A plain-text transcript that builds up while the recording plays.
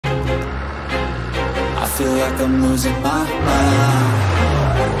feel like I'm losing my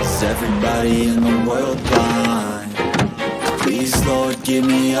mind. Is everybody in the world blind? Please, Lord, give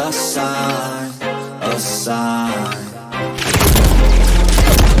me a sign, a sign.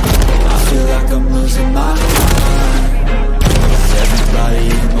 I feel like I'm losing my mind. Is everybody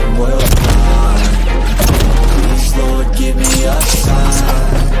in the world blind? Please, Lord, give me a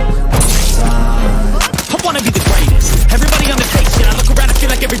sign, a sign. I wanna be the greatest. Everybody on the fake shit. I look around and feel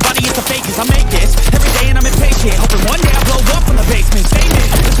like everybody is the fakest. I make this every day and I'm impatient, hoping one day I blow up from the basement. Statement,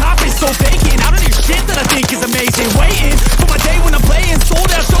 the top is so vacant. I don't hear shit that I think is amazing. Waiting for my day when I'm playing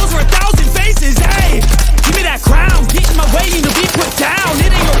sold out shows for 1,000 faces. Hey, give me that crown, getting my way in to be put down. It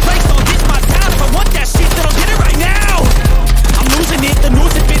ain't your place, so I'll get my town. If I want that shit, then I'll get it right now. I'm losing it, the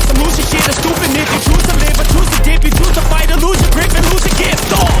news it fits, I'm losing shit. A stupid myth, you choose to live or choose to dip. You choose to fight or lose your grip and lose a gift.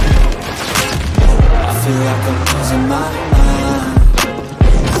 I feel like I'm losing my mind.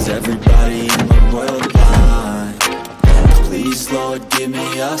 Is everybody in the world blind? Please, Lord, give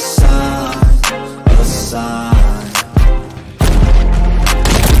me a sign, a sign.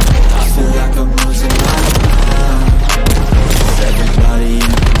 I feel like I'm losing my mind. Is everybody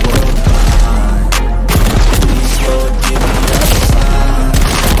in the world blind? Please, Lord, give me a sign,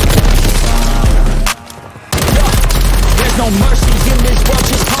 a sign. There's no mercy in this world,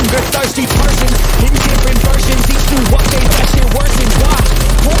 just hunger, thirsty persons in different versions, each new update, that shit worsens. Why?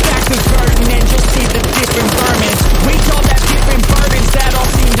 Pull back the curtain and just see the different vermin. Reach all that different burdens that all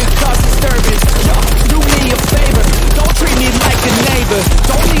seem to cause disturbance. Yo, do me a favor, don't treat me like a neighbor.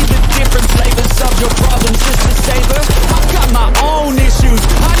 Don't leave the different flavors of your problems just to savor. I've got my own issues,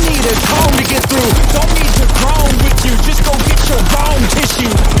 I need a comb to get through. Don't need to groan with you, just go get your own tissue.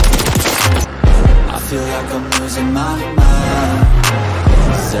 I feel like I'm losing my mind.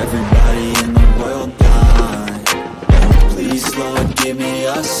 Is everybody in the world blind? Please, Lord, give me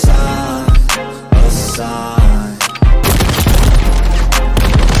a sign, a sign.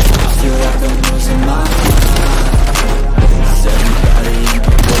 I feel like I'm losing my mind. Is everybody in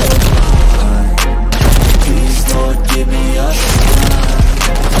the world blind? Please, Lord, give me a sign.